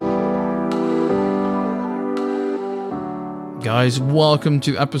Guys, welcome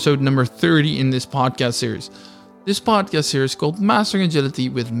to episode number 30 in this podcast series. This podcast series called Mastering Agility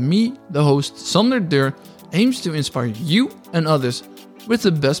with me, the host, Sander Deur, aims to inspire you and others with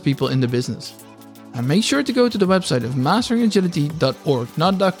the best people in the business. And make sure to go to the website of masteringagility.org,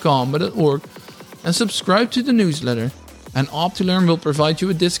 not .com, but .org, and subscribe to the newsletter. And Opt2Learn will provide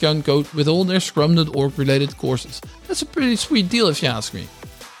you a discount code with all their Scrum.org related courses. That's a pretty sweet deal if you ask me.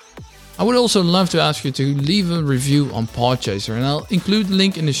 I would also love to ask you to leave a review on Podchaser, and I'll include the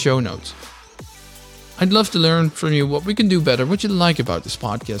link in the show notes. I'd love to learn from you what we can do better, what you like about this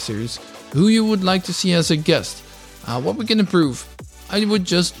podcast series, who you would like to see as a guest, what we can improve. I would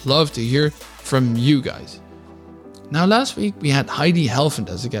just love to hear from you guys. Now, last week we had Heidi Helfand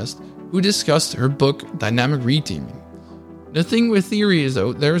as a guest, who discussed her book Dynamic Reteaming. The thing with theory is,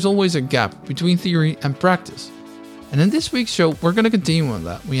 though, there is always a gap between theory and practice. And in this week's show, we're going to continue on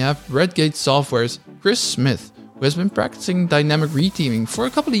that. We have Redgate Software's Chris Smith, who has been practicing dynamic reteaming for a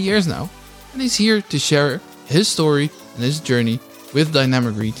couple of years now, and he's here to share his story and his journey with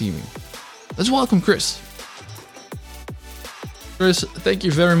dynamic reteaming. Let's welcome Chris. Chris, thank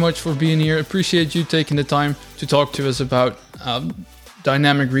you very much for being here. Appreciate you taking the time to talk to us about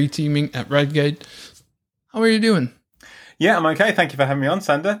dynamic reteaming at Redgate. How are you doing? Yeah, I'm okay. Thank you for having me on,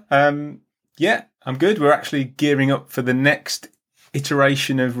 Sander. Yeah, I'm good. We're actually gearing up for the next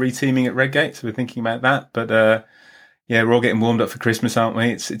iteration of reteaming at Redgate, so we're thinking about that. But yeah, we're all getting warmed up for Christmas, aren't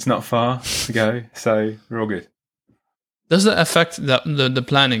we? It's not far to go, so we're all good. Does that affect the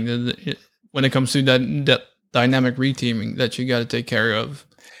planning when it comes to that dynamic reteaming that you got to take care of?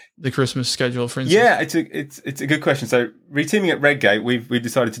 The Christmas schedule, for instance. Yeah, it's a good question. So reteaming at Redgate, we've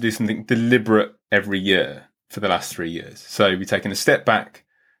decided to do something deliberate every year for the last 3 years. So we've taken a step back,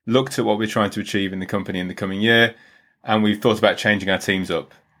 looked at what we're trying to achieve in the company in the coming year, and we've thought about changing our teams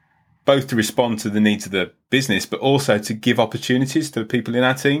up, both to respond to the needs of the business, but also to give opportunities to the people in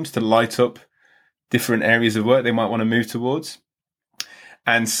our teams to light up different areas of work they might want to move towards.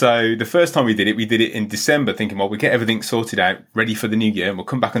 And so the first time we did it in December, thinking, well, we'll get everything sorted out, ready for the new year, and we'll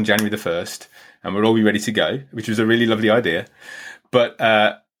come back on January the 1st, and we'll all be ready to go, which was a really lovely idea. But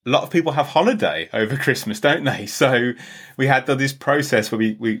a lot of people have holiday over Christmas, don't they? So we had this process where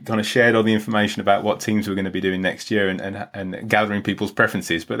we kind of shared all the information about what teams we're going to be doing next year and gathering people's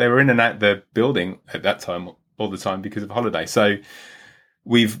preferences. But they were in and out the building at that time all the time because of holiday. So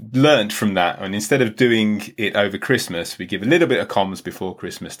we've learned from that. And instead of doing it over Christmas, we give a little bit of comms before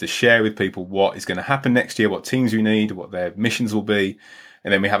Christmas to share with people what is going to happen next year, what teams we need, what their missions will be.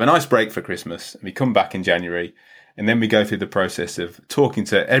 And then we have a nice break for Christmas and we come back in January. And then we go through the process of talking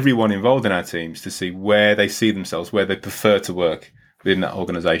to everyone involved in our teams to see where they see themselves, where they prefer to work within that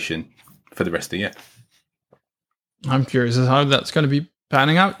organization for the rest of the year. I'm curious as how that's going to be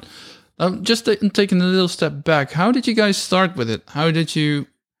panning out. Just taking a little step back, how did you guys start with it? How did you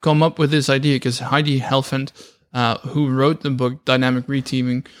come up with this idea? Because Heidi Helfand, who wrote the book Dynamic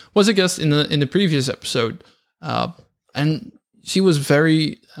Reteaming, was a guest in the previous episode. And she was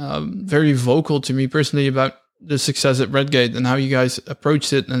very vocal to me personally about the success at Redgate and how you guys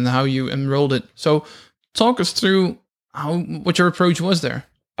approached it and how you enrolled it. So talk us through what your approach was there.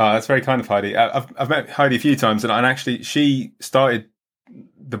 That's very kind of Heidi. I've met Heidi a few times and actually she started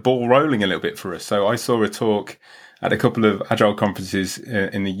the ball rolling a little bit for us. So I saw her talk at a couple of Agile conferences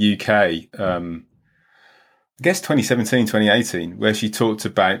in the UK, I guess 2017, 2018, where she talked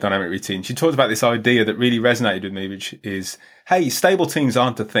about dynamic routine. She talked about this idea that really resonated with me, which is, hey, stable teams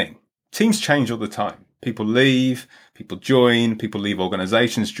aren't a thing. Teams change all the time. People leave, people join, people leave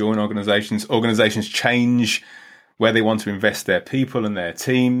organizations, join organizations. Organizations change where they want to invest their people and their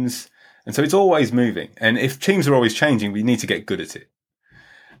teams. And so it's always moving. And if teams are always changing, we need to get good at it.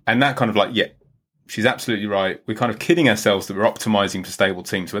 And that kind of yeah, she's absolutely right. We're kind of kidding ourselves that we're optimizing for stable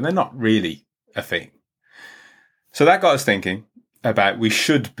teams when they're not really a thing. So that got us thinking about we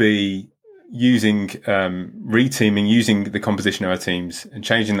should be using reteaming, using the composition of our teams and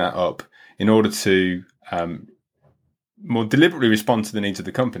changing that up in order to more deliberately respond to the needs of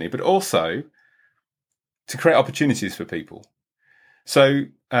the company, but also to create opportunities for people. So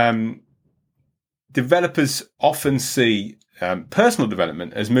developers often see personal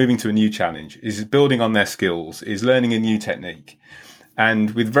development as moving to a new challenge, is building on their skills, is learning a new technique.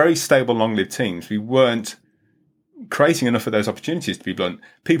 And with very stable, long-lived teams, we weren't creating enough of those opportunities, to be blunt.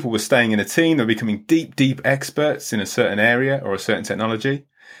 People were staying in a team, they were becoming deep experts in a certain area or a certain technology,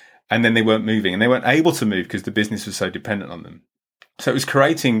 and then they weren't moving, and they weren't able to move because the business was so dependent on them. So it was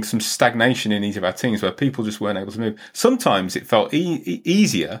creating some stagnation in each of our teams where people just weren't able to move. Sometimes it felt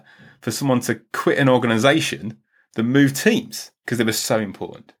easier for someone to quit an organization than move teams because they were so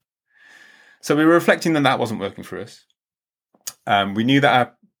important. So we were reflecting that wasn't working for us. We knew that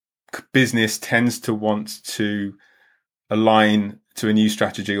our business tends to want to align to a new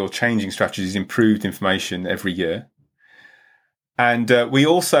strategy or changing strategies, improved information every year. And we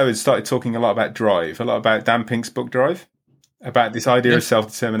also had started talking a lot about drive, a lot about Dan Pink's book Drive, about this idea of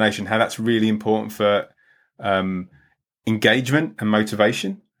self-determination, how that's really important for engagement and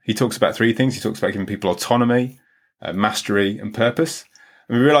motivation. He talks about three things. He talks about giving people autonomy, mastery, and purpose.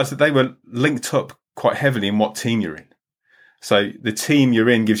 And we realized that they were linked up quite heavily in what team you're in. So the team you're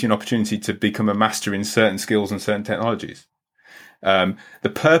in gives you an opportunity to become a master in certain skills and certain technologies.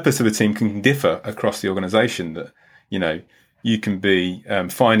 The purpose of a team can differ across the organization. That, you can be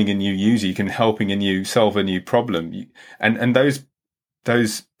finding a new user, you can helping solve a new problem. And those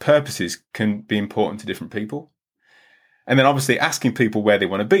purposes can be important to different people. And then obviously asking people where they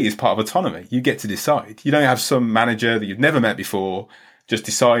want to be is part of autonomy. You get to decide. You don't have some manager that you've never met before just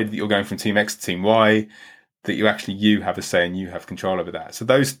decide that you're going from team X to team Y, that you have a say and you have control over that. So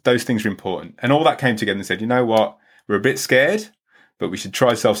those things are important. And all that came together and said, you know what, we're a bit scared, but we should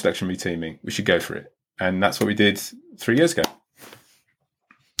try self-selection reteaming. We should go for it. And that's what we did 3 years ago.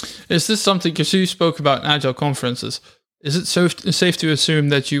 Is this something, because you spoke about Agile conferences, is it safe to assume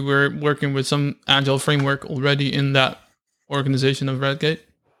that you were working with some Agile framework already in that organization of Redgate?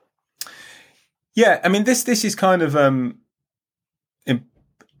 Yeah, I mean, this is kind of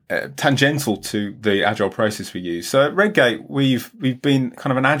tangential to the Agile process we use. So at Redgate, we've been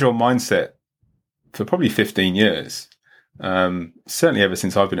kind of an Agile mindset for probably 15 years. Certainly ever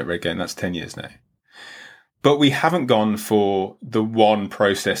since I've been at Redgate, and that's 10 years now. But we haven't gone for the one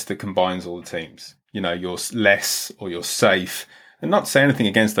process that combines all the teams. You're less or you're safe. And not to say anything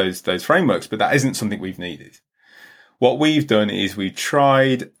against those frameworks, but that isn't something we've needed. What we've done is we've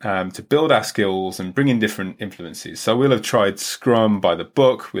tried to build our skills and bring in different influences. So we'll have tried Scrum by the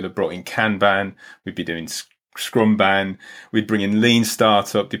book. We'll have brought in Kanban. We'd be doing Scrumban. We'd bring in Lean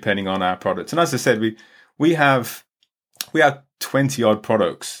Startup depending on our products. And as I said, we have 20 odd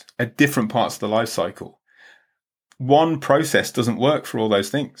products at different parts of the life cycle. One process doesn't work for all those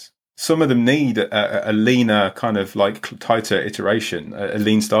things. Some of them need a leaner kind of like tighter iteration, a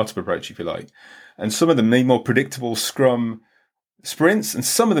lean startup approach, if you like. And some of them need more predictable Scrum sprints. And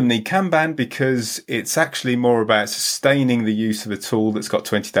some of them need Kanban because it's actually more about sustaining the use of a tool that's got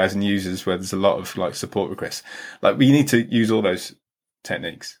 20,000 users where there's a lot of like support requests. Like we need to use all those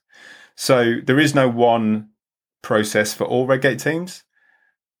techniques. So there is no one process for all Redgate teams.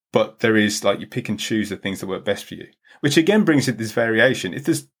 But there is like you pick and choose the things that work best for you, which again brings it this variation. If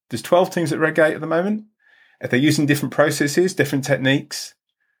there's 12 teams at Redgate at the moment, if they're using different processes, different techniques,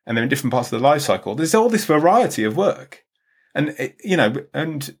 and they're in different parts of the life cycle, there's all this variety of work. And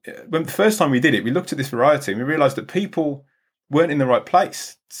when the first time we did it, we looked at this variety and we realized that people weren't in the right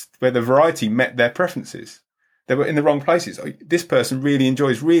place where the variety met their preferences. They were in the wrong places. This person really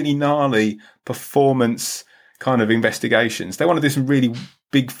enjoys really gnarly performance kind of investigations. They want to do some really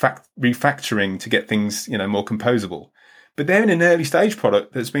big refactoring to get things, more composable. But they're in an early stage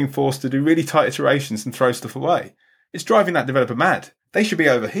product that's been forced to do really tight iterations and throw stuff away. It's driving that developer mad. They should be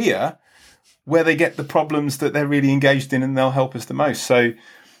over here where they get the problems that they're really engaged in and they'll help us the most. So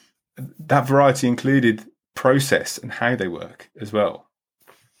that variety included process and how they work as well.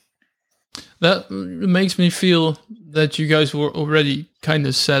 That makes me feel that you guys were already kind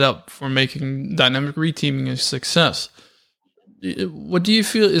of set up for making dynamic reteaming a success. What do you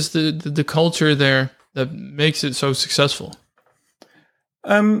feel is the culture there that makes it so successful?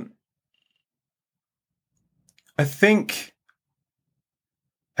 I think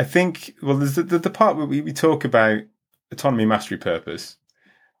well, there's the part where we talk about autonomy, mastery, purpose.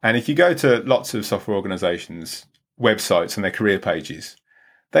 And if you go to lots of software organizations, websites and their career pages,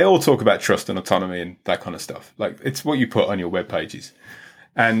 they all talk about trust and autonomy and that kind of stuff. Like it's what you put on your web pages.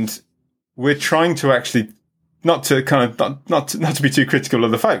 And we're trying to actually not to be too critical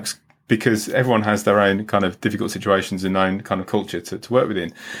of the folks, because everyone has their own kind of difficult situations and own kind of culture to work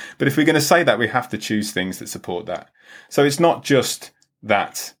within. But if we're going to say that, we have to choose things that support that. So it's not just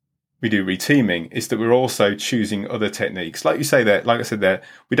that we do reteaming, it's that we're also choosing other techniques. Like I said there,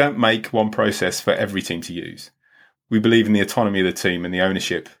 we don't make one process for every team to use. We believe in the autonomy of the team and the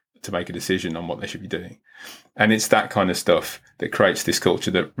ownership to make a decision on what they should be doing. And it's that kind of stuff that creates this culture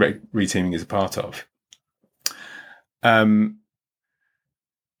that reteaming is a part of. And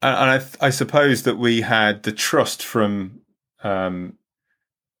I suppose that we had the trust from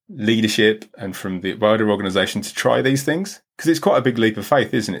leadership and from the wider organisation to try these things, because it's quite a big leap of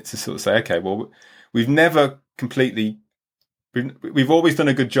faith, isn't it, to sort of say, okay, well, we've always done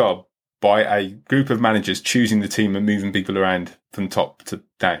a good job by a group of managers choosing the team and moving people around from top to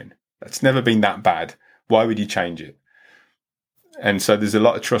down. That's never been that bad. Why would you change it? And so there's a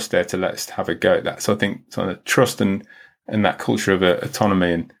lot of trust there to let us have a go at that. So I think sort of trust and that culture of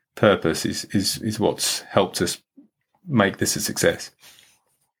autonomy and purpose is what's helped us make this a success.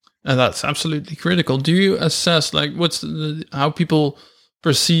 And that's absolutely critical. Do you assess like how people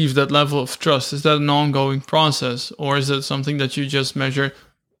perceive that level of trust? Is that an ongoing process, or is it something that you just measure?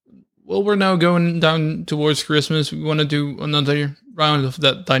 Well, we're now going down towards Christmas. We want to do another round of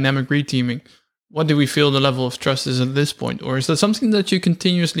that dynamic reteaming. What do we feel the level of trust is at this point? Or is that something that you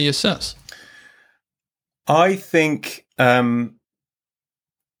continuously assess? I think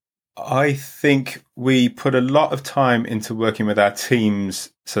we put a lot of time into working with our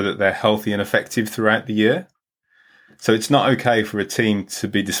teams so that they're healthy and effective throughout the year. So it's not okay for a team to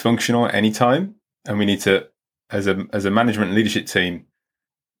be dysfunctional at any time. And we need to, as a management and leadership team,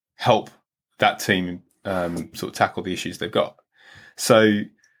 help that team sort of tackle the issues they've got. So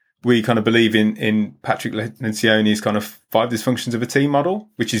we kind of believe in Patrick Lencioni's kind of 5 dysfunctions of a team model,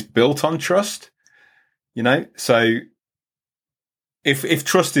 which is built on trust. So if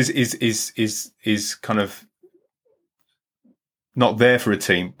trust is kind of not there for a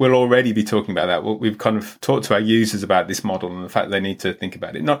team, we'll already be talking about that. We've kind of talked to our users about this model and the fact they need to think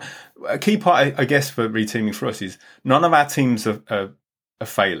about it. Not a key part, I guess, for reteaming for us is none of our teams are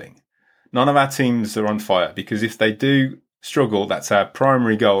failing. None of our teams are on fire, because if they do struggle, that's our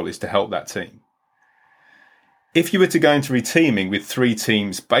primary goal, is to help that team. If you were to go into reteaming with 3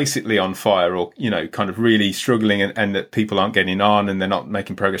 teams basically on fire, or kind of really struggling, and that people aren't getting on and they're not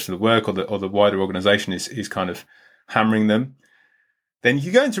making progress in the work, or the wider organisation is kind of hammering them, then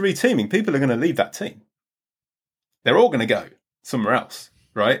you go into reteaming, people are going to leave that team. They're all going to go somewhere else,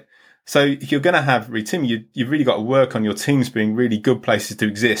 right? So if you're going to have reteaming, you've really got to work on your teams being really good places to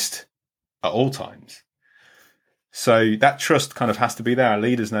exist at all times. So that trust kind of has to be there. Our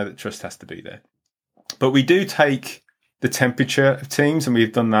leaders know that trust has to be there. But we do take the temperature of teams, and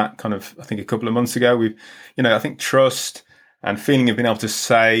we've done that kind of, I think, a couple of months ago. I think trust and feeling of being able to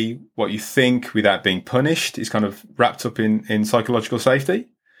say what you think without being punished is kind of wrapped up in psychological safety.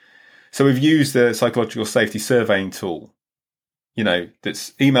 So we've used the psychological safety surveying tool,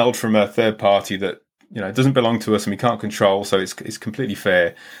 that's emailed from a third party that, doesn't belong to us and we can't control. So it's completely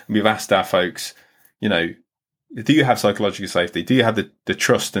fair. And we've asked our folks, do you have psychological safety? Do you have the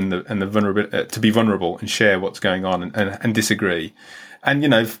trust and the vulnerability to be vulnerable and share what's going on and disagree? And,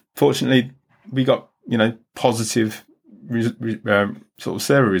 fortunately we got, positive sort of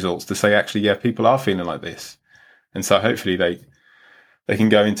survey results to say, actually, yeah, people are feeling like this. And so hopefully they can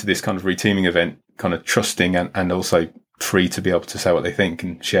go into this kind of reteaming event kind of trusting and also free to be able to say what they think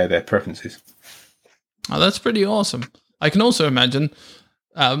and share their preferences. Oh, that's pretty awesome. I can also imagine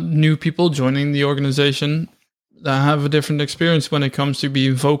new people joining the organization that have a different experience when it comes to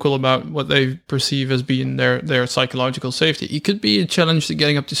being vocal about what they perceive as being their psychological safety. It could be a challenge to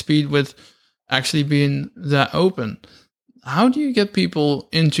getting up to speed with actually being that open. How do you get people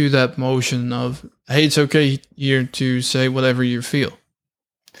into that motion of, hey, it's okay here to say whatever you feel?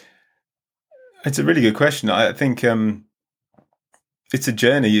 It's a really good question. I think it's a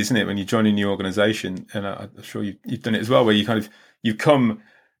journey, isn't it, when you join a new organization? And I'm sure you've done it as well, where you come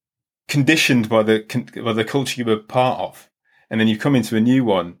conditioned by the culture you were part of, and then you come into a new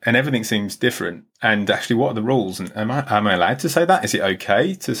one and everything seems different. And actually, what are the rules? And am I allowed to say that? Is it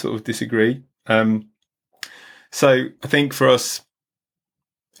okay to sort of disagree? So I think for us,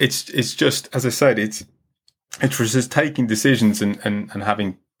 it's just, as I said, it's just taking decisions and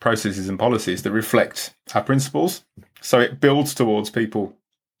having processes and policies that reflect our principles. So it builds towards people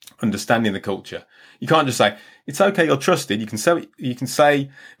understanding the culture. You can't just say, it's okay, you're trusted. You can say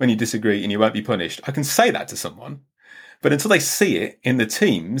when you disagree and you won't be punished. I can say that to someone, but until they see it in the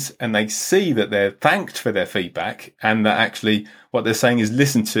teams and they see that they're thanked for their feedback and that actually what they're saying is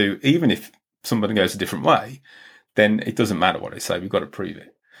listened to, even if somebody goes a different way, then it doesn't matter what they say. We've got to prove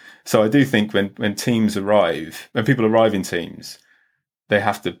it. So I do think when people arrive in teams, they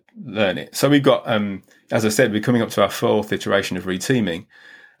have to learn it. So we've got, as I said, we're coming up to our 4th iteration of reteaming.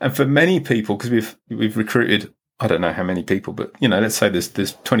 And for many people, because we've recruited, I don't know how many people, but, let's say there's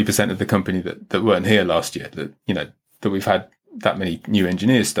 20% of the company that weren't here last year, that we've had that many new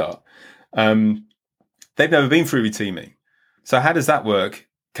engineers start. They've never been through reteaming. So how does that work?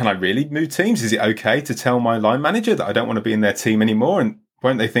 Can I really move teams? Is it okay to tell my line manager that I don't want to be in their team anymore? And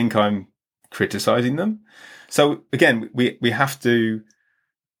won't they think I'm criticizing them? So again, we have to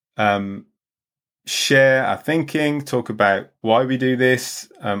share our thinking, talk about why we do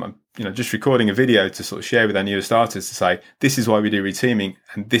this. I'm just recording a video to sort of share with our newer starters to say, this is why we do reteaming,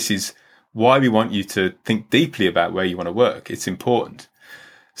 and this is why we want you to think deeply about where you want to work. It's important.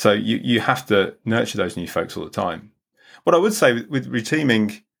 So you have to nurture those new folks all the time. What I would say with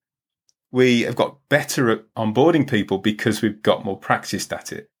Reteaming, we have got better at onboarding people because we've got more practiced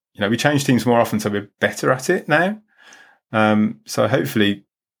at it. We change teams more often, so we're better at it now. So hopefully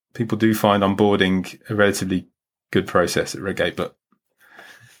people do find onboarding a relatively good process at Redgate, but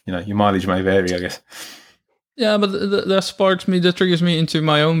your mileage may vary, I guess. Yeah, but that triggers me into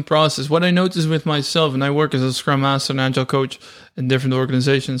my own process. What I notice with myself, and I work as a Scrum Master and Agile coach in different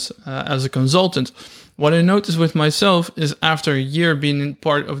organizations as a consultant. What I notice with myself is after a year being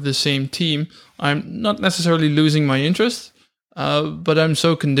part of the same team, I'm not necessarily losing my interest, but I'm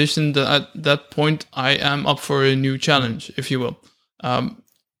so conditioned that at that point I am up for a new challenge, if you will.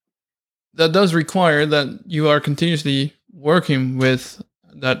 That does require that you are continuously working with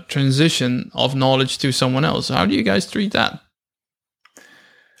that transition of knowledge to someone else. How do you guys treat that?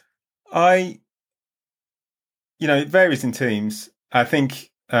 It varies in teams. I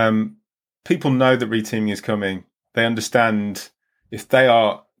think people know that reteaming is coming. They understand if they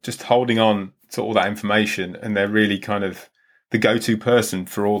are just holding on to all that information and they're really kind of the go-to person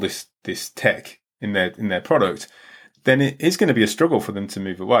for all this tech in their product, then it is going to be a struggle for them to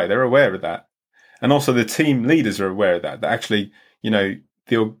move away. They're aware of that. And also the team leaders are aware of that actually,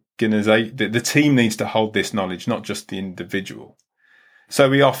 the organization, the team needs to hold this knowledge, not just the individual. So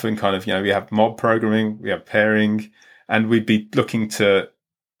we often kind of, we have mob programming, we have pairing, and we'd be looking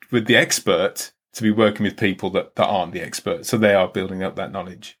with the expert to be working with people that aren't the expert. So they are building up that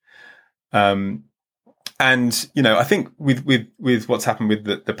knowledge. And, I think with what's happened with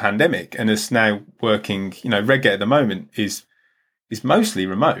the pandemic and us now working, Redgate at the moment is mostly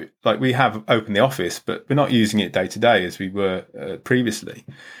remote. Like we have opened the office, but we're not using it day to day as we were previously,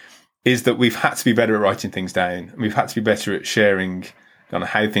 is that we've had to be better at writing things down. And we've had to be better at sharing kind of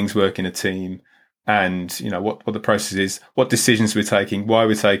how things work in a team and, what the process is, what decisions we're taking, why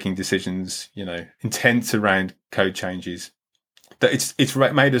we're taking decisions, intent around code changes. That it's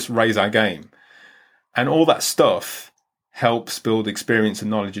made us raise our game. And all that stuff helps build experience and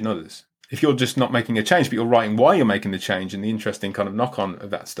knowledge in others. If you're just not making a change, but you're writing why you're making the change and the interesting kind of knock-on of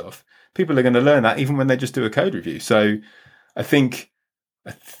that stuff, people are going to learn that even when they just do a code review. So I think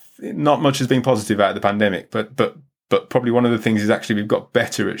not much has been positive out of the pandemic, but probably one of the things is actually we've got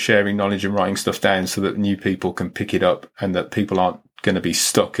better at sharing knowledge and writing stuff down so that new people can pick it up and that people aren't going to be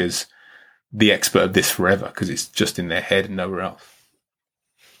stuck as the expert of this forever because it's just in their head and nowhere else.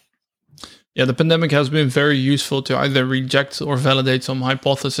 Yeah, the pandemic has been very useful to either reject or validate some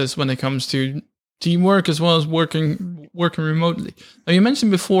hypotheses when it comes to teamwork as well as working remotely. Now, you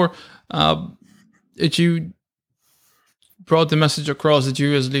mentioned before that you brought the message across that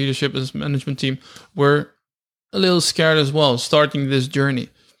you as leadership, as management team, were a little scared as well, starting this journey.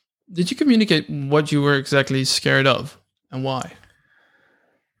 Did you communicate what you were exactly scared of and why?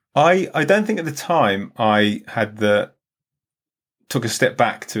 I don't think at the time I took a step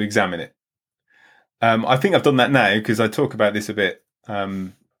back to examine it. I think I've done that now because I talk about this a bit.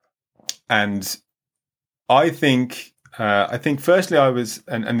 And I think firstly I was,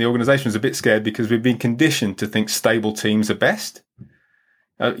 and the organization was a bit scared because we've been conditioned to think stable teams are best.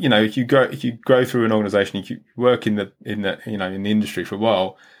 If you grow through an organization, if you work in the industry for a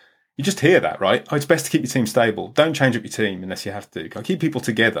while, you just hear that, right? Oh, it's best to keep your team stable. Don't change up your team unless you have to. Keep people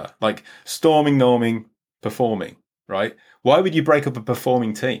together, like storming, norming, performing, right? Why would you break up a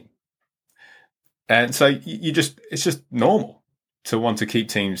performing team? And so it's just normal to want to keep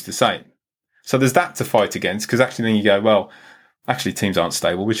teams the same. So there's that to fight against because actually then you go, well, actually teams aren't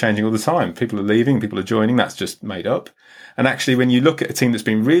stable. We're changing all the time. People are leaving, people are joining. That's just made up. And actually when you look at a team that's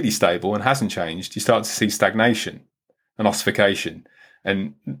been really stable and hasn't changed, you start to see stagnation and ossification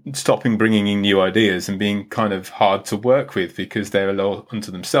and stopping bringing in new ideas and being kind of hard to work with because they're a little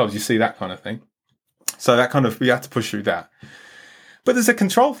unto themselves. You see that kind of thing. So we have to push through that. But there's a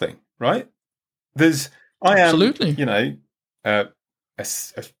control thing, right? Absolutely. A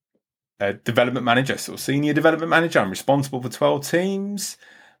development manager, sort of senior development manager. I'm responsible for 12 teams.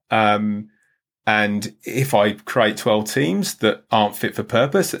 And if I create 12 teams that aren't fit for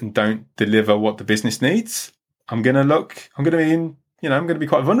purpose and don't deliver what the business needs, I'm going to be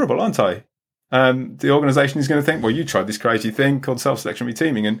quite vulnerable, aren't I? The organization is going to think, well, you tried this crazy thing called self-selection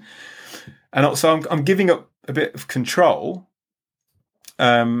reteaming. And also I'm giving up a bit of control,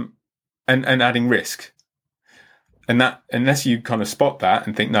 and adding risk. And that, unless you kind of spot that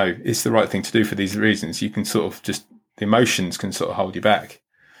and think, no, it's the right thing to do for these reasons, you can sort of the emotions can sort of hold you back.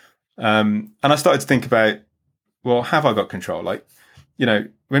 And I started to think about, well, have I got control? Like,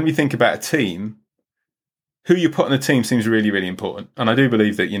 when we think about a team, who you put on the team seems really, really important. And I do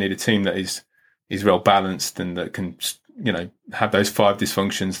believe that you need a team that is well balanced and that can, have those 5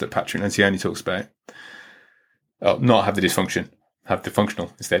 dysfunctions that Patrick Lencioni talks about. not have the dysfunction, have the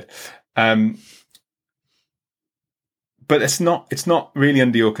functional instead. But it's not really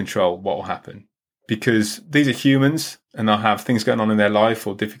under your control what will happen, because these are humans and they'll have things going on in their life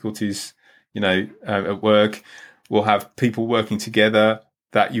or difficulties, at work. We'll have people working together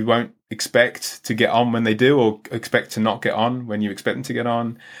that you won't expect to get on when they do, or expect to not get on when you expect them to get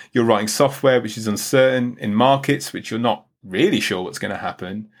on. You're writing software which is uncertain, in markets which you're not really sure what's going to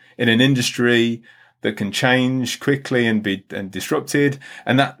happen, in an industry that can change quickly and be disrupted.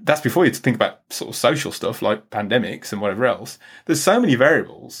 And that's before you think about sort of social stuff like pandemics and whatever else. There's so many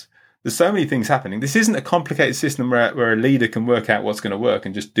variables. There's so many things happening. This isn't a complicated system where a leader can work out what's going to work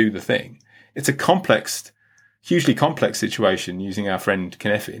and just do the thing. It's a complex, hugely complex situation, using our friend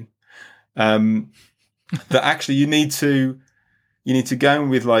Kneffin, that actually you need to go in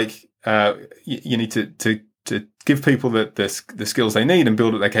with you need to give people the skills they need and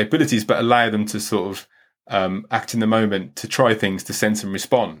build up their capabilities, but allow them to sort of act in the moment, to try things, to sense and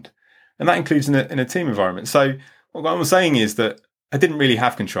respond. And that includes in a team environment. So what I'm saying is that I didn't really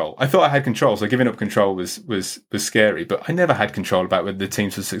have control. I thought I had control, so giving up control was scary, but I never had control about whether the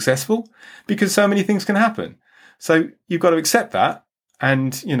teams were successful, because so many things can happen. So you've got to accept that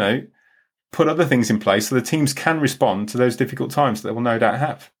and, put other things in place so the teams can respond to those difficult times that they will no doubt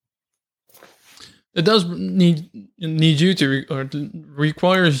have. It does need you to, or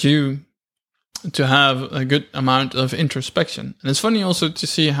requires you to have a good amount of introspection. And it's funny also to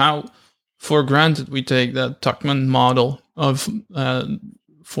see how for granted we take that Tuckman model of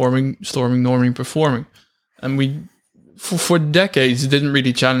forming, storming, norming, performing. And we, for decades, didn't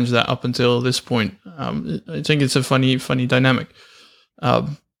really challenge that up until this point. I think it's a funny dynamic.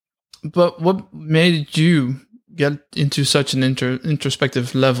 But what made you get into such an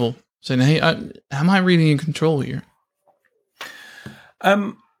introspective level, saying, hey, am I really in control here?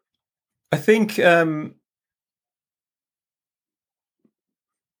 I think it's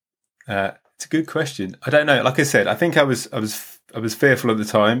a good question. I don't know. Like I said, I think I was fearful at the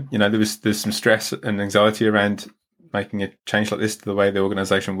time. There's some stress and anxiety around making a change like this to the way the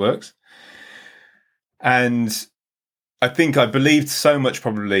organization works. And I think I believed so much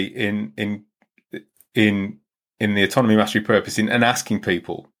probably in the autonomy, mastery, purpose, and asking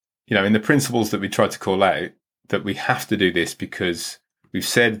people, in the principles that we tried to call out, that we have to do this because we've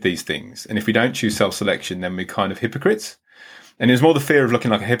said these things. And if we don't choose self-selection, then we're kind of hypocrites. And it was more the fear of looking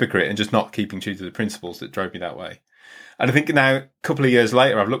like a hypocrite and just not keeping true to the principles that drove me that way. And I think now, a couple of years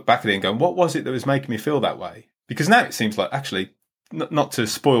later, I've looked back at it and gone, what was it that was making me feel that way? Because now it seems like, actually, not to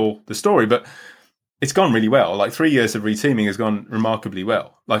spoil the story, but it's gone really well. Like 3 years of reteaming has gone remarkably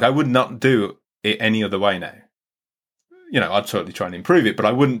well. Like I would not do it any other way now. I'd certainly try and improve it, but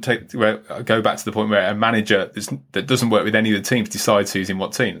I wouldn't go back to the point where a manager that doesn't work with any of the teams decides who's in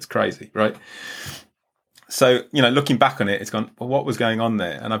what team. It's crazy, right? So, looking back on it, it's gone, well, what was going on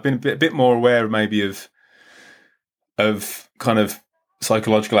there? And I've been a bit more aware maybe of kind of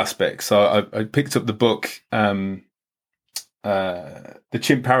psychological aspects. So I picked up the book, The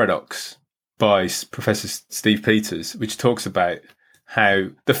Chimp Paradox, by Professor Steve Peters, which talks about how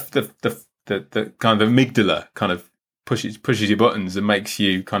the kind of amygdala kind of pushes your buttons and makes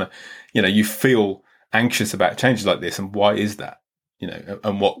you kind of, you feel anxious about changes like this. And why is that?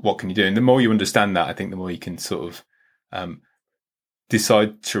 And what can you do? And the more you understand that, I think the more you can sort of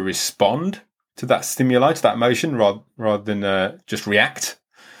decide to respond to that stimuli, to that emotion, rather than just react.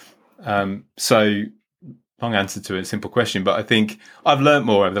 So long answer to a simple question, but I think I've learned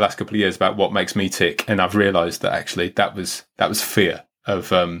more over the last couple of years about what makes me tick, and I've realised that actually that was fear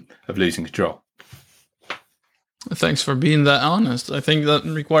of losing control. Thanks for being that honest. I think that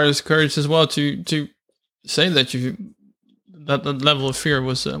requires courage as well to say that that level of fear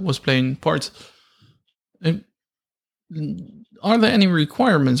was playing parts. And are there any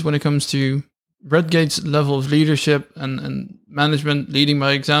requirements when it comes to Redgate's level of leadership and management, leading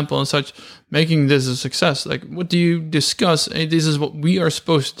by example and such, making this a success? Like, what do you discuss? Hey, this is what we are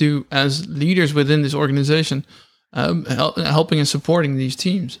supposed to do as leaders within this organization, helping and supporting these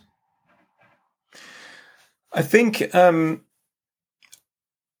teams. I think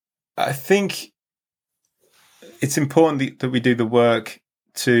it's important that we do the work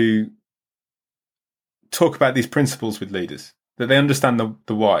to talk about these principles with leaders, that they understand the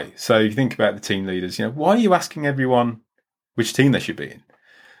why. So you think about the team leaders, why are you asking everyone which team they should be in?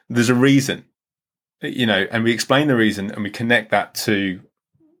 There's a reason, and we explain the reason and we connect that to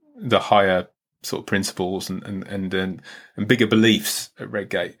the higher sort of principles and bigger beliefs at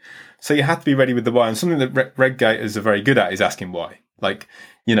Redgate. So you have to be ready with the why. And something that Redgate are very good at is asking why. Like,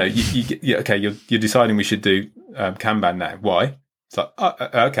 you're deciding we should do Kanban now. Why? It's like,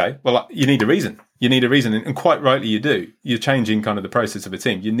 okay, well, you need a reason. You need a reason, and quite rightly you do. You're changing kind of the process of a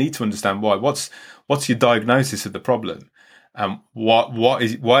team. You need to understand why. What's your diagnosis of the problem?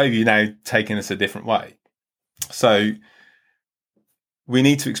 Why have you now taken us a different way? So we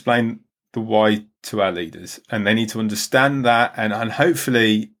need to explain the why to our leaders, and they need to understand that, and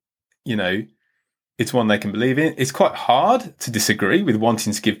hopefully, it's one they can believe in. It's quite hard to disagree with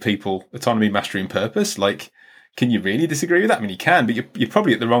wanting to give people autonomy, mastery, and purpose. Like, can you really disagree with that? I mean, you can, but you're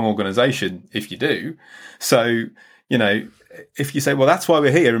probably at the wrong organization if you do. So, if you say, well, that's why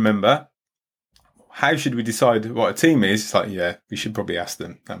we're here, remember, how should we decide what a team is? It's like, yeah, we should probably ask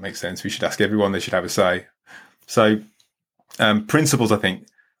them. That makes sense. We should ask everyone. They should have a say. So, principles, I think,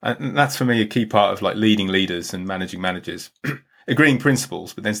 and that's for me a key part of like leading leaders and managing managers. Agreeing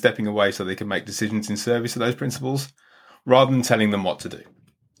principles, but then stepping away so they can make decisions in service of those principles rather than telling them what to do.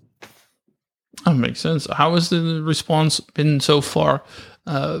 That makes sense. How has the response been so far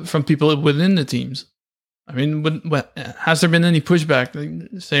from people within the teams? I mean, has there been any pushback,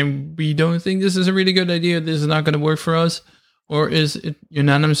 like saying we don't think this is a really good idea, this is not going to work for us, or is it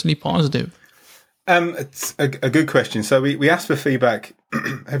unanimously positive? It's a good question. So we ask for feedback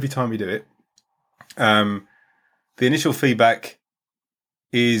every time we do it. The initial feedback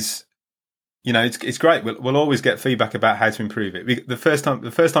is, it's great. We'll always get feedback about how to improve it. The first time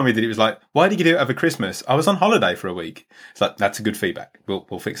we did it was like, why did you do it over Christmas? I was on holiday for a week. It's like, that's a good feedback.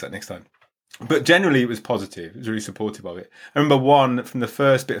 We'll fix that next time. But generally, it was positive. It was really supportive of it. I remember one from the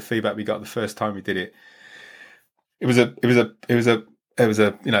first bit of feedback we got the first time we did it. It was a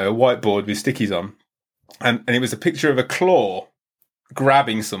whiteboard with stickies on, and it was a picture of a claw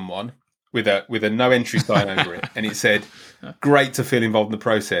grabbing someone with a no entry sign over it, and it said, "Great to feel involved in the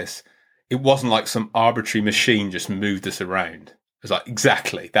process." It wasn't like some arbitrary machine just moved us around. It was like,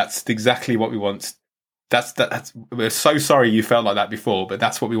 exactly, that's exactly what we want. That's we're so sorry you felt like that before, but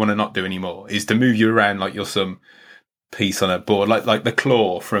that's what we want to not do anymore, is to move you around like you're some piece on a board, like the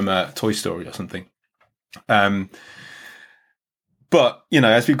claw from Toy Story or something. But,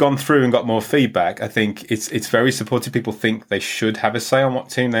 as we've gone through and got more feedback, I think it's very supportive. People think they should have a say on what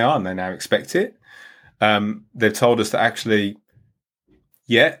team they are, and they now expect it. They've told us that actually,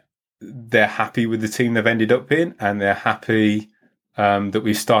 they're happy with the team they've ended up in, and they're happy that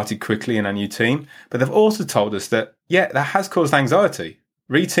we've started quickly in our new team. But they've also told us that, that has caused anxiety.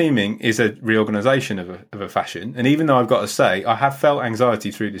 Reteaming is a reorganisation of a fashion. And even though I've got to say, I have felt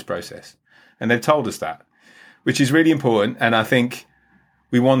anxiety through this process. And they've told us that, which is really important. And I think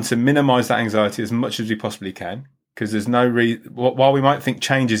we want to minimise that anxiety as much as we possibly can, because there's no while we might think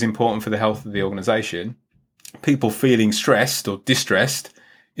change is important for the health of the organisation, people feeling stressed or distressed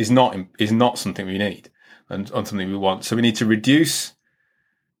is not something we need and something we want. So we need to reduce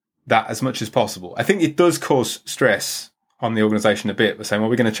that as much as possible. I think it does cause stress on the organisation a bit, by saying, well,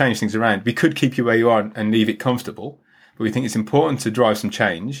 we're going to change things around. We could keep you where you are and leave it comfortable, but we think it's important to drive some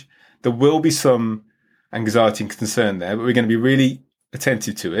change. There will be some anxiety and concern there, but we're going to be really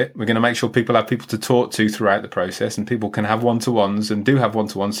attentive to it. We're going to make sure people have people to talk to throughout the process, and people can have one-to-ones and do have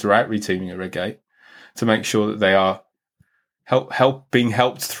one-to-ones throughout Reteaming at Redgate to make sure that they are being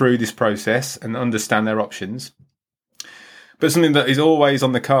helped through this process and understand their options. But something that is always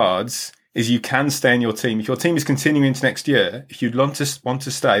on the cards is you can stay in your team. If your team is continuing into next year, if you'd want to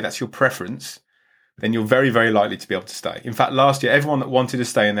stay, that's your preference, then you're very, very likely to be able to stay. In fact, last year, everyone that wanted to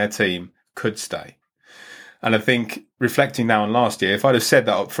stay in their team could stay. And I think, reflecting now on last year, if I'd have said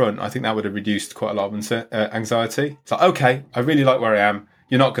that up front, I think that would have reduced quite a lot of anxiety. It's like, okay, I really like where I am.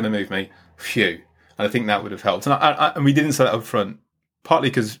 You're not going to move me. Phew. And I think that would have helped. And we didn't say that up front, partly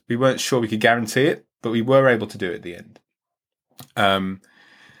because we weren't sure we could guarantee it, but we were able to do it at the end.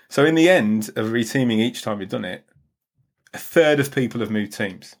 So in the end of Reteaming, each time we've done it, a third of people have moved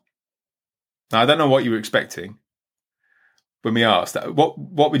teams. Now, I don't know what you were expecting when we asked. What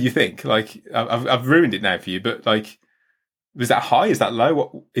would you think? Like, I've ruined it now for you, but like, was that high? Is that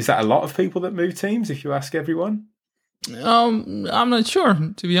low? Is that a lot of people that move teams if you ask everyone? I'm not sure,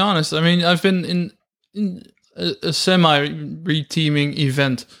 to be honest. I mean, I've been in a semi-reteaming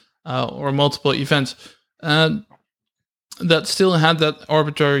event or multiple events that still had that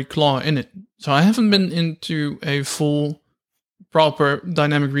arbitrary claw in it. So I haven't been into a full, proper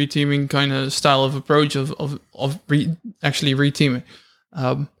dynamic reteaming kind of style of approach of actually reteaming.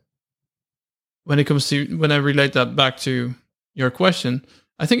 When it comes to, when I relate that back to your question,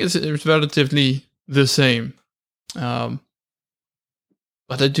 I think it's relatively the same. But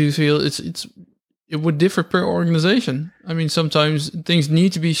I do feel it would differ per organization. I mean, sometimes things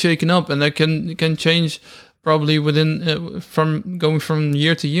need to be shaken up, and that can change probably within from going from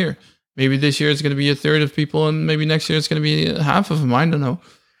year to year. maybe this year it's going to be a third of people, and maybe next year it's going to be half of them. I don't know.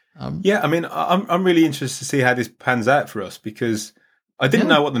 Yeah, I mean, I'm really interested to see how this pans out for us, because I didn't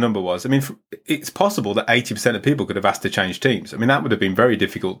know what the number was. I mean, it's possible that 80% of people could have asked to change teams. I mean, that would have been very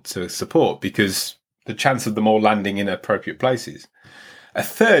difficult to support, because the chance of them all landing in appropriate places. A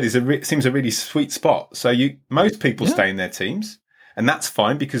third seems a really sweet spot. So most people stay in their teams, and that's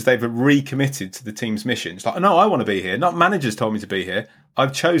fine because they've recommitted to the team's mission. It's like, no, I want to be here. Not managers told me to be here.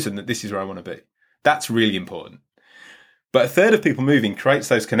 I've chosen that this is where I want to be. That's really important. But a third of people moving creates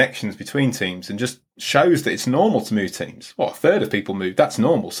those connections between teams and just shows that it's normal to move teams. Well, a third of people move. That's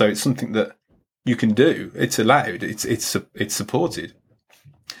normal. So it's something that you can do. It's allowed. It's supported.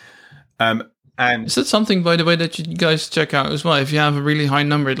 And is that something, by the way, that you guys check out as well? If you have a really high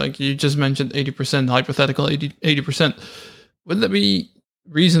number, like you just mentioned, 80%, hypothetical 80%, would that be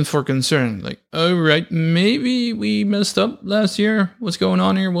reason for concern? Like, oh, right, maybe we messed up last year. What's going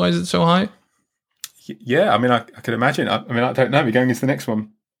on here? Why is it so high? Yeah, I mean, I can imagine. I don't know. We're going into the next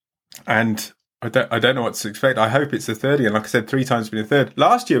one, and I don't know what to expect. I hope it's a 30, and like I said, 3 times been a third.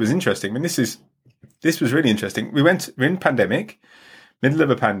 Last year was interesting. I mean, this was really interesting. We're in pandemic, middle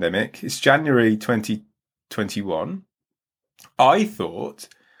of a pandemic. It's January 2021. I thought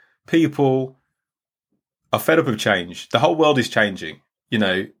people are fed up of change. The whole world is changing. You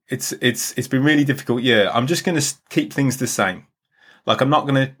know, it's been a really difficult year. I'm just going to keep things the same. Like, I'm not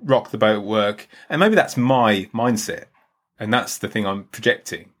going to rock the boat at work. And maybe that's my mindset. And that's the thing I'm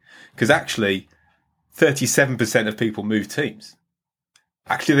projecting. Because actually, 37% of people move teams.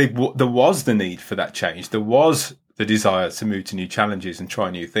 Actually, there was the need for that change. There was the desire to move to new challenges and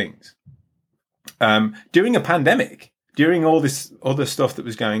try new things. During a pandemic, during all this other stuff that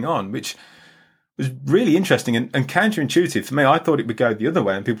was going on, which was really interesting and counterintuitive for me. I thought it would go the other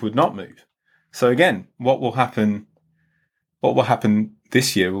way and people would not move. So again, what will happen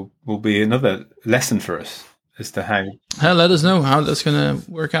this year will be another lesson for us as to how. Let us know how that's going to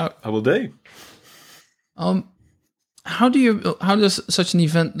work out. I will do. How does such an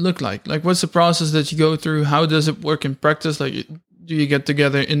event look like? Like, what's the process that you go through? How does it work in practice? Like, do you get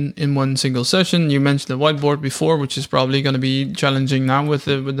together in one single session? You mentioned the whiteboard before, which is probably going to be challenging now with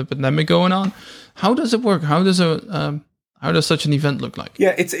the pandemic going on. How does it work? How does such an event look like?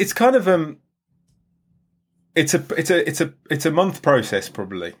 Yeah, it's kind of it's a month process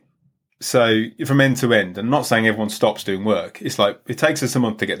probably. So from end to end, I'm not saying everyone stops doing work. It's like it takes us a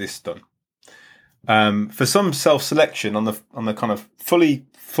month to get this done. For some self-selection on the kind of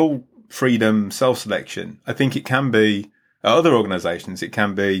full freedom self-selection, I think it can be at other organisations. It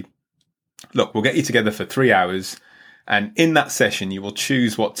can be, look, we'll get you together for 3 hours, and in that session you will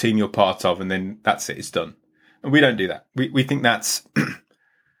choose what team you're part of, and then that's it. It's done. And we don't do that. We think that's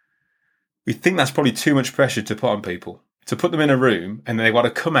we think that's probably too much pressure to put on people, to put them in a room and they want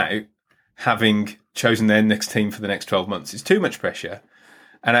to come out having chosen their next team for the next 12 months. It's too much pressure,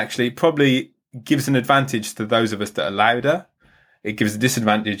 and actually it probably gives an advantage to those of us that are louder. It gives a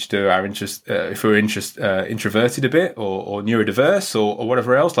disadvantage to our interest if we're introverted a bit or neurodiverse or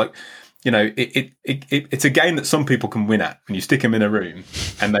whatever else. Like, you know, it's a game that some people can win at when you stick them in a room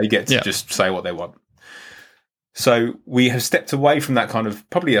and they get to just say what they want. So we have stepped away from that kind of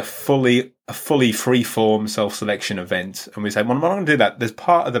probably a fully free-form self-selection event, and we say, well, I'm not going to do that. There's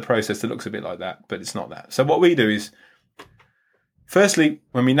part of the process that looks a bit like that, but it's not that. So what we do is, firstly,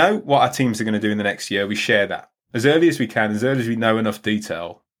 when we know what our teams are going to do in the next year, we share that. As early as we can, as early as we know enough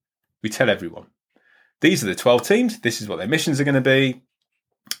detail, we tell everyone, these are the 12 teams, this is what their missions are going to be,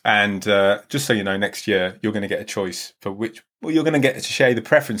 and just so you know, next year you're going to get a choice for you're going to get to share the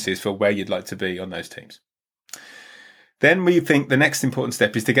preferences for where you'd like to be on those teams. Then we think the next important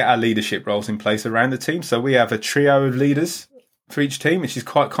step is to get our leadership roles in place around the team. So we have a trio of leaders for each team, which is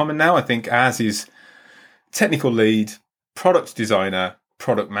quite common now. I think ours is technical lead, product designer,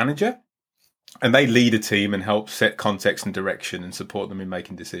 product manager, and they lead a team and help set context and direction and support them in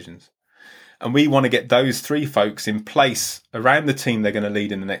making decisions. And we want to get those 3 folks in place around the team they're going to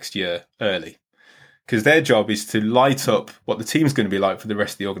lead in the next year early, because their job is to light up what the team's going to be like for the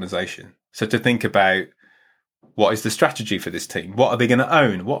rest of the organization. So to think about, what is the strategy for this team? What are they going to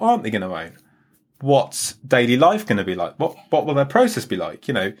own? What aren't they going to own? What's daily life going to be like? What will their process be like?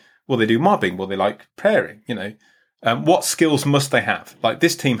 You know, will they do mobbing? Will they like pairing? You know, what skills must they have? Like,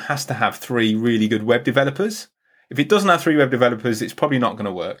 this team has to have 3 really good web developers. If it doesn't have 3 web developers, it's probably not going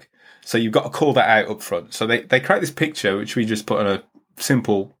to work. So you've got to call that out up front. So they create this picture, which we just put on a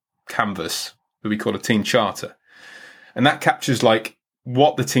simple canvas that we call a team charter. And that captures like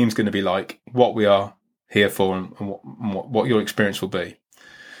what the team's going to be like, what we are here for, and what your experience will be.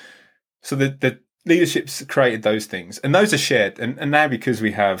 So the leadership's created those things, and those are shared. And now, because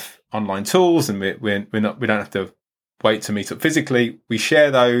we have online tools and we don't have to wait to meet up physically, we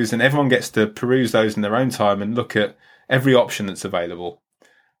share those, and everyone gets to peruse those in their own time and look at every option that's available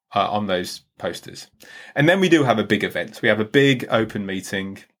on those posters. And then we do have a big event. We have a big open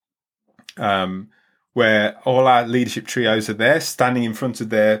meeting where all our leadership trios are there, standing in front of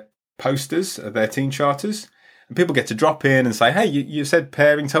their posters, their team charters. And people get to drop in and say, hey, you said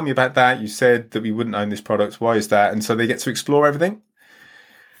pairing, tell me about that. You said that we wouldn't own this product. Why is that? And so they get to explore everything.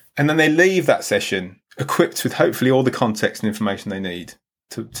 And then they leave that session equipped with hopefully all the context and information they need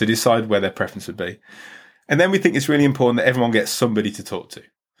to decide where their preference would be. And then we think it's really important that everyone gets somebody to talk to.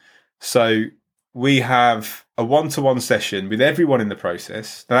 So we have a one-to-one session with everyone in the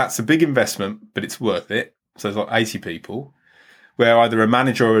process. Now, that's a big investment, but it's worth it. So there's like 80 people, where either a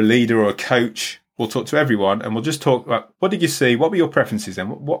manager or a leader or a coach will talk to everyone, and we'll just talk about, what did you see? What were your preferences then?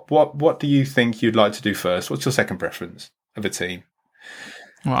 What do you think you'd like to do first? What's your second preference of a team?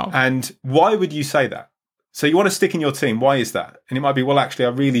 Wow. And why would you say that? So you want to stick in your team. Why is that? And it might be, well, actually, I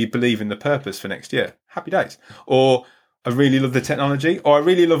really believe in the purpose for next year. Happy days. Or I really love the technology. Or I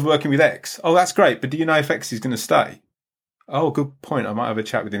really love working with X. Oh, that's great. But do you know if X is going to stay? Oh, good point. I might have a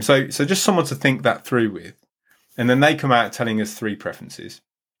chat with him. So just someone to think that through with. And then they come out telling us 3 preferences.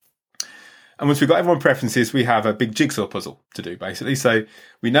 And once we've got everyone's preferences, we have a big jigsaw puzzle to do, basically. So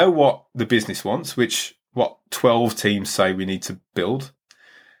we know what the business wants, what 12 teams say we need to build,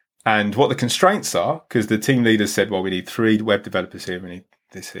 and what the constraints are, because the team leaders said, well, we need 3 web developers here, we need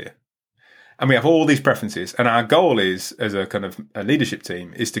this here. And we have all these preferences. And our goal is, as a kind of a leadership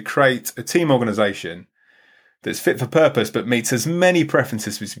team, is to create a team organization that's fit for purpose, but meets as many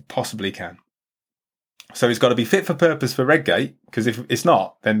preferences as we possibly can. So it's got to be fit for purpose for Redgate, because if it's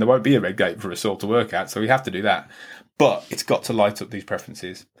not, then there won't be a Redgate for us all to work at. So we have to do that. But it's got to light up these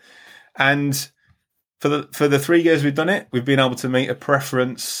preferences. And for the 3 years we've done it, we've been able to meet a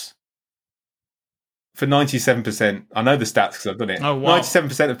preference for 97%. I know the stats because I've done it. Oh, wow.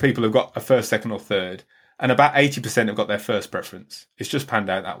 97% of people have got a first, second, or third, and about 80% have got their first preference. It's just panned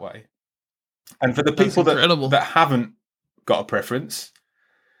out that way. And for the people that haven't got a preference,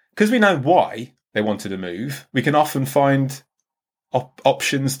 because we know why they wanted to move, we can often find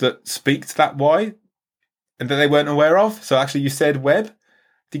options that speak to that why and that they weren't aware of. So actually, you said web.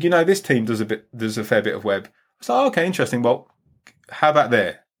 Did you know this team does a fair bit of web? So, oh, okay, interesting. Well, how about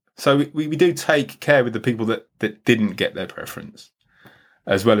there? So we do take care with the people that didn't get their preference,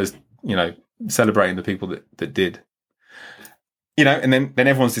 as well as, celebrating the people that did. And then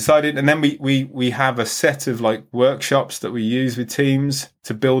everyone's decided, and then we have a set of like workshops that we use with teams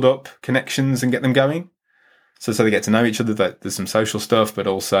to build up connections and get them going. So they get to know each other. There's some social stuff, but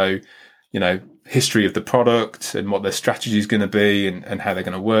also, history of the product and what their strategy is going to be and how they're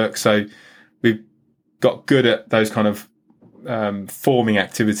going to work. So we've got good at those kind of forming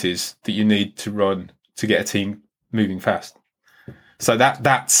activities that you need to run to get a team moving fast. So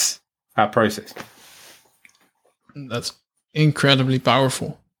that's our process. That's incredibly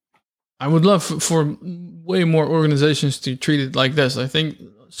powerful. I would love for way more organizations to treat it like this. I think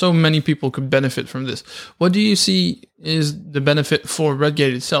so many people could benefit from this. What do you see is the benefit for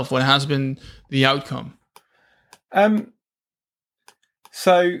Redgate itself? What has been the outcome?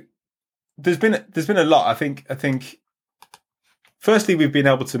 So there's been a lot. I think firstly, we've been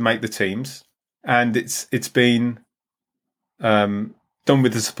able to make the teams, and it's been done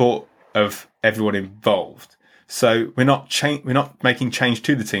with the support of everyone involved. So we're not making change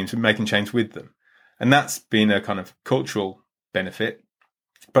to the teams, we're making change with them. And that's been a kind of cultural benefit.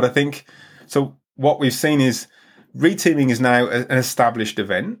 But I think, so what we've seen is Reteaming is now an established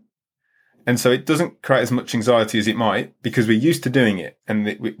event. And so it doesn't create as much anxiety as it might, because we're used to doing it and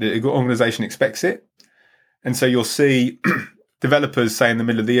the organization expects it. And so you'll see developers say in the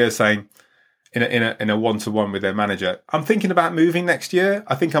middle of the year saying, in a one-to-one with their manager, I'm thinking about moving next year.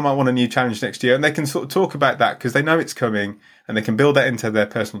 I think I might want a new challenge next year. And they can sort of talk about that because they know it's coming and they can build that into their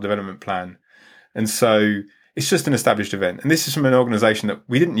personal development plan. And so it's just an established event. And this is from an organization that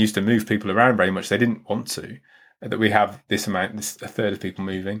we didn't used to move people around very much. They didn't want to, that we have a third of people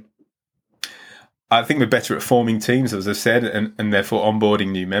moving. I think we're better at forming teams, as I said, and therefore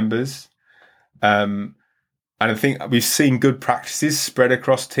onboarding new members. And I think we've seen good practices spread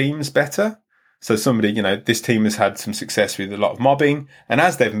across teams better. So this team has had some success with a lot of mobbing. And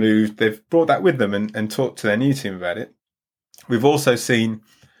as they've moved, they've brought that with them and talked to their new team about it. We've also seen,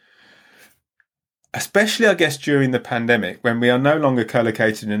 especially, I guess, during the pandemic, when we are no longer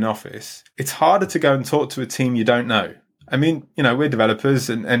co-located in an office, it's harder to go and talk to a team you don't know. I mean, we're developers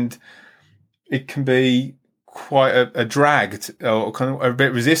and it can be quite a drag or kind of a bit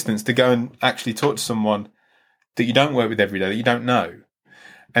of resistance to go and actually talk to someone that you don't work with every day, that you don't know.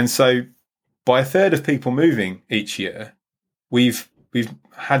 And so by a third of people moving each year, we've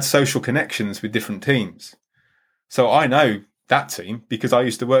had social connections with different teams. So I know that team because I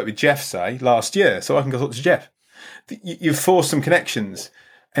used to work with Jeff, say, last year, so I can go talk to Jeff. You've forced some connections,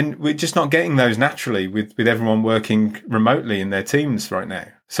 and we're just not getting those naturally with everyone working remotely in their teams right now.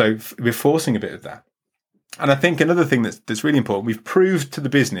 So we're forcing a bit of that. And I think another thing that's really important, we've proved to the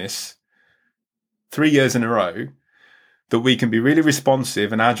business 3 years in a row that we can be really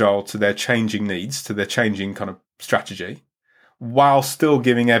responsive and agile to their changing needs, to their changing kind of strategy, while still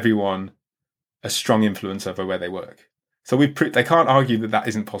giving everyone a strong influence over where they work. So they can't argue that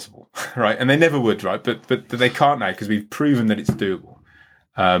isn't possible, right? And they never would, right? But they can't now because we've proven that it's doable,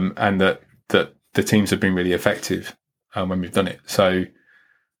 and that the teams have been really effective when we've done it. So,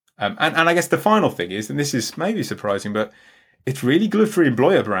 and I guess the final thing is, and this is maybe surprising, but it's really good for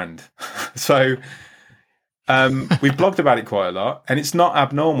employer brand. So we've blogged about it quite a lot, and it's not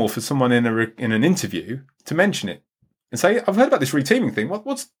abnormal for someone in an interview to mention it and say, "I've heard about this reteaming thing.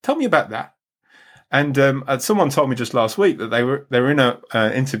 Tell me about that." And someone told me just last week that they were in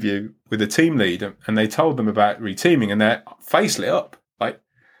an interview with a team lead, and they told them about reteaming, and their face lit up. Like,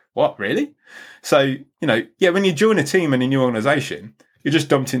 what, really? So, when you join a team in a new organisation, you're just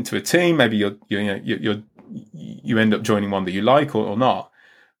dumped into a team. Maybe you end up joining one that you like or not.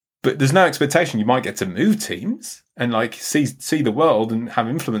 But there's no expectation you might get to move teams and like see the world and have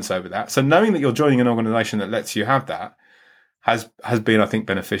influence over that. So knowing that you're joining an organisation that lets you have that has been, I think,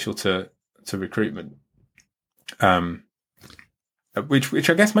 beneficial to recruitment, which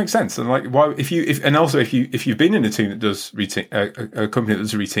I guess makes sense. And like, why if you've been in a team that does a company that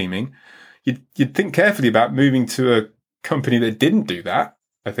does reteaming, you'd think carefully about moving to a company that didn't do that.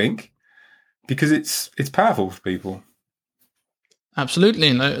 I think because it's powerful for people. Absolutely,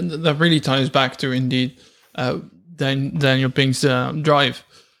 and that really ties back to indeed Daniel Pink's drive.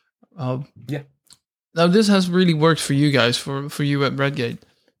 Yeah. Now this has really worked for you guys, for you at Redgate.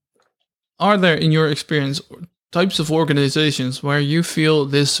 Are there, in your experience, types of organizations where you feel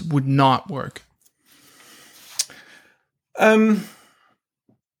this would not work? Well,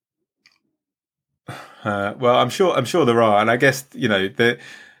 I'm sure there are, and I guess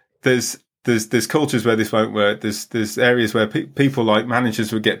there's cultures where this won't work. There's areas where people like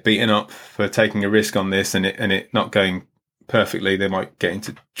managers would get beaten up for taking a risk on this, and it not going perfectly. They might get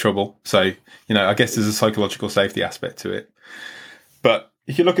into trouble. So I guess there's a psychological safety aspect to it, but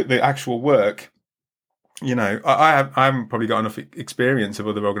if you look at the actual work, I haven't probably got enough experience of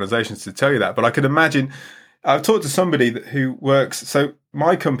other organisations to tell you that. But I could imagine, I've talked to somebody who works. So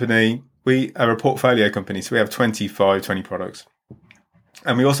my company, we are a portfolio company. So we have 20 products.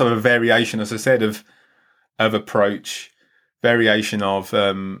 And we also have a variation, as I said, of approach, variation of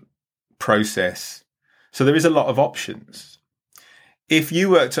process. So there is a lot of options. If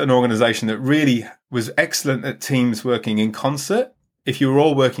you worked at an organisation that really was excellent at teams working in concert, if you were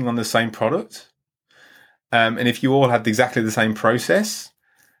all working on the same product, and if you all had exactly the same process,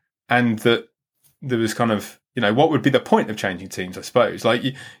 and that there was kind of, what would be the point of changing teams, I suppose? Like,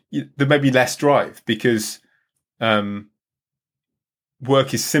 there may be less drive because work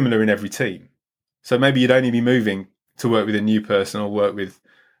is similar in every team. So maybe you'd only be moving to work with a new person or work with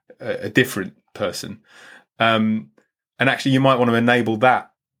a different person. And actually, you might want to enable that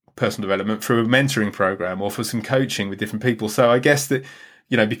personal development through a mentoring program or for some coaching with different people. So I guess that,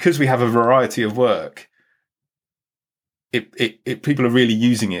 because we have a variety of work, people are really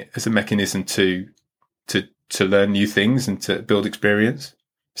using it as a mechanism to learn new things and to build experience.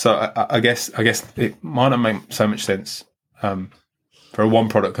 So I guess it might not make so much sense for a one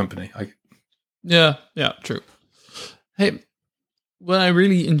product company. Yeah, true. Hey, what I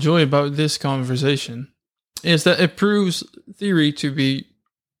really enjoy about this conversation is that it proves theory to be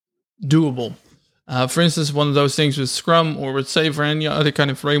doable. For instance, one of those things with Scrum or with Safe or any other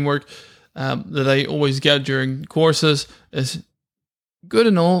kind of framework that I always get during courses is good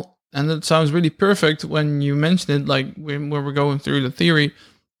and all, and it sounds really perfect when you mention it, like when we're going through the theory,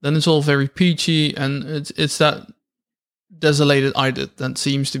 then it's all very peachy, and it's that desolated idea that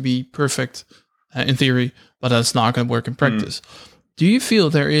seems to be perfect in theory, but that's not going to work in practice. Do you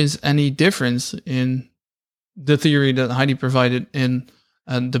feel there is any difference in the theory that Heidi provided in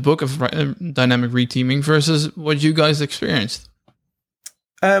the book of dynamic reteaming versus what you guys experienced?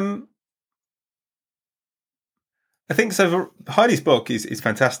 I think so. Heidi's book is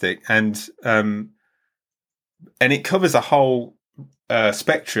fantastic, and it covers a whole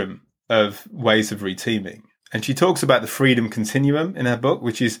spectrum of ways of reteaming. And she talks about the freedom continuum in her book,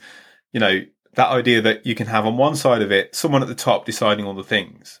 which is, that idea that you can have on one side of it someone at the top deciding all the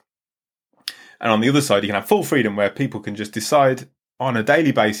things, and on the other side you can have full freedom where people can just decide on a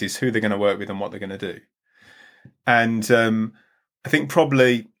daily basis who they're going to work with and what they're going to do. And I think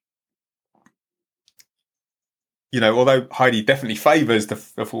probably, although Heidi definitely favours the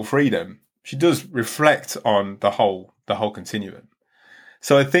full freedom, she does reflect on the whole continuum.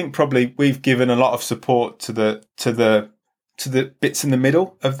 So I think probably we've given a lot of support to the bits in the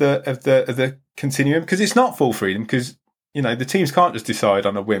middle of the continuum, because it's not full freedom, because the teams can't just decide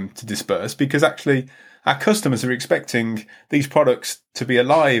on a whim to disperse, because actually our customers are expecting these products to be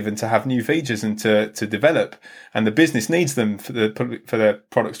alive and to have new features and to develop, and the business needs them for their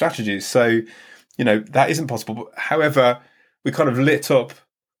product strategies. So that isn't possible. However, we kind of lit up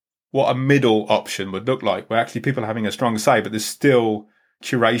what a middle option would look like, where actually people are having a strong say, but there's still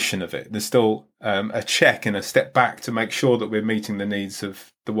curation of it. There's still a check and a step back to make sure that we're meeting the needs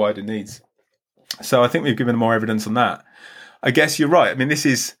of the wider needs. So I think we've given more evidence on that. I guess you're right. I mean, this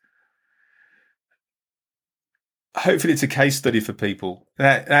is hopefully it's a case study for people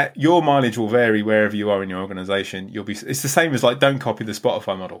that your mileage will vary wherever you are in your organization. It's the same as don't copy the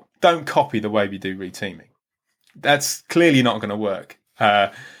Spotify model. Don't copy the way we do reteaming. That's clearly not going to work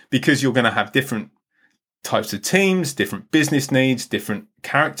because you're going to have different types of teams, different business needs, different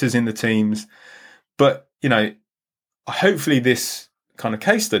characters in the teams. But, hopefully this kind of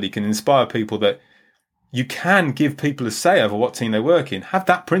case study can inspire people that you can give people a say over what team they work in. Have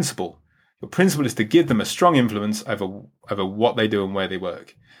that principle. Your principle is to give them a strong influence over what they do and where they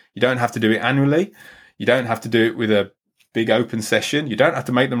work. You don't have to do it annually. You don't have to do it with a big open session. You don't have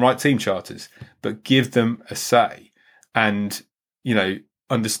to make them write team charters, but give them a say. And,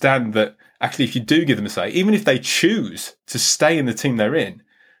 understand that actually if you do give them a say, even if they choose to stay in the team they're in,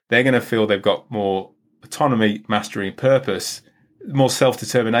 they're going to feel they've got more autonomy, mastery, purpose, more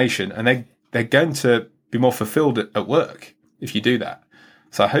self-determination, and they're going to be more fulfilled at work if you do that.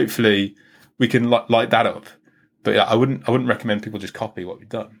 So hopefully we can light that up. But I wouldn't recommend people just copy what we've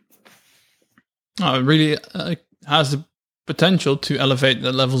done. Oh, it really has the potential to elevate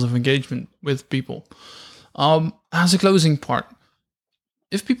the levels of engagement with people. As a closing part,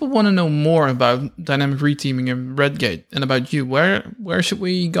 if people want to know more about dynamic reteaming and Redgate and about you, where should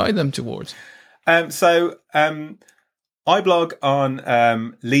we guide them towards? So I blog on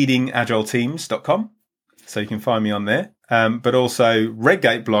leadingagileteams.com. So you can find me on there. But also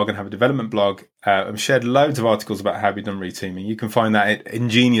Redgate blog and have a development blog. I've shared loads of articles about how we've done reteaming. You can find that at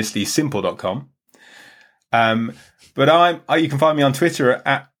ingeniouslysimple.com. But you can find me on Twitter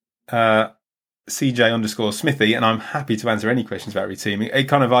at CJ_Smithy, and I'm happy to answer any questions about reteaming.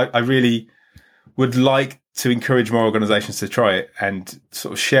 I really would like to encourage more organizations to try it and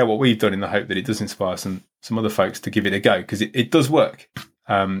sort of share what we've done in the hope that it does inspire some other folks to give it a go, because it does work.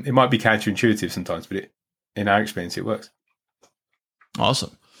 It might be counterintuitive sometimes, but in our experience, it works.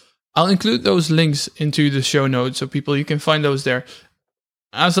 Awesome. I'll include those links into the show notes so you can find those there.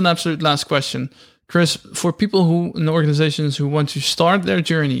 As an absolute last question, Chris, for people in organizations who want to start their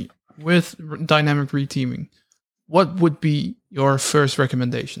journey with dynamic reteaming, what would be your first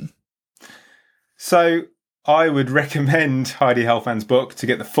recommendation? So I would recommend Heidi Helfand's book to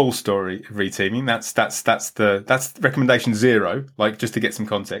get the full story of reteaming. That's recommendation 0, just to get some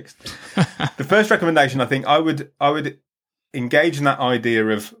context. The first recommendation, I think I would engage in that idea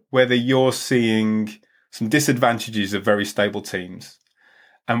of whether you're seeing some disadvantages of very stable teams,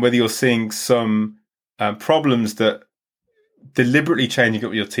 and whether you're seeing some problems that deliberately changing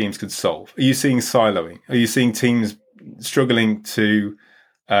up your teams could solve. Are you seeing siloing? Are you seeing teams struggling to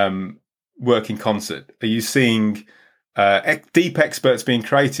work in concert? Are you seeing deep experts being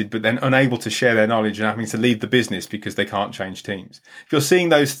created but then unable to share their knowledge and having to leave the business because they can't change teams? If you're seeing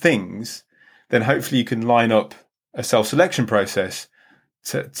those things, then hopefully you can line up a self-selection process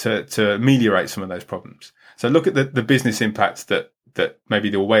to ameliorate some of those problems. So look at the business impact that maybe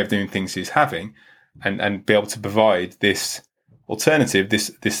the way of doing things is having, and be able to provide this alternative,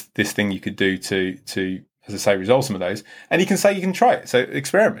 this thing you could do to, as I say, resolve some of those. And you can say you can try it. So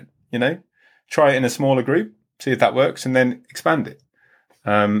experiment, try it in a smaller group, see if that works, and then expand it,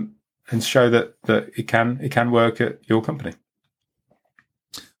 and show that it can work at your company.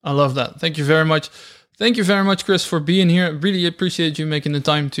 I love that. Thank you very much. Thank you very much, Chris, for being here. I really appreciate you making the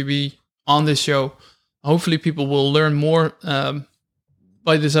time to be on this show. Hopefully people will learn more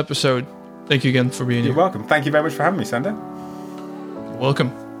by this episode. Thank you again for being here. You're welcome. Thank you very much for having me, Sander.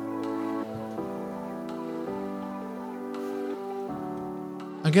 Welcome.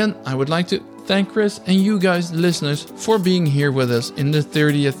 Again, I would like to thank Chris and you guys, the listeners, for being here with us in the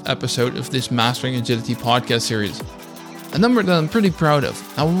 30th episode of this Mastering Agility podcast series. A number that I'm pretty proud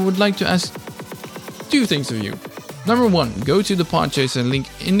of. I would like to ask 2 things of you. Number 1, go to the Podchaser link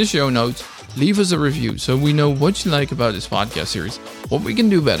in the show notes. Leave us a review so we know what you like about this podcast series, what we can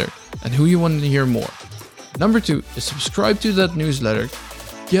do better, and who you want to hear more. Number 2 is subscribe to that newsletter,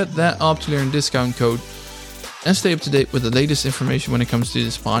 get that OptiLearn discount code, and stay up to date with the latest information when it comes to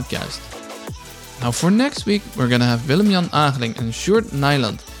this podcast. Now for next week, we're going to have Willem-Jan Ageling and Sjoerd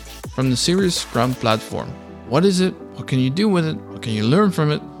Nyland from the Serious Scrum platform. What is it? What can you do with it? What can you learn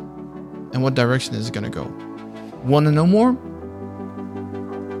from it? And what direction is it going to go? Want to know more?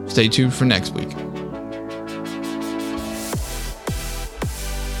 Stay tuned for next week.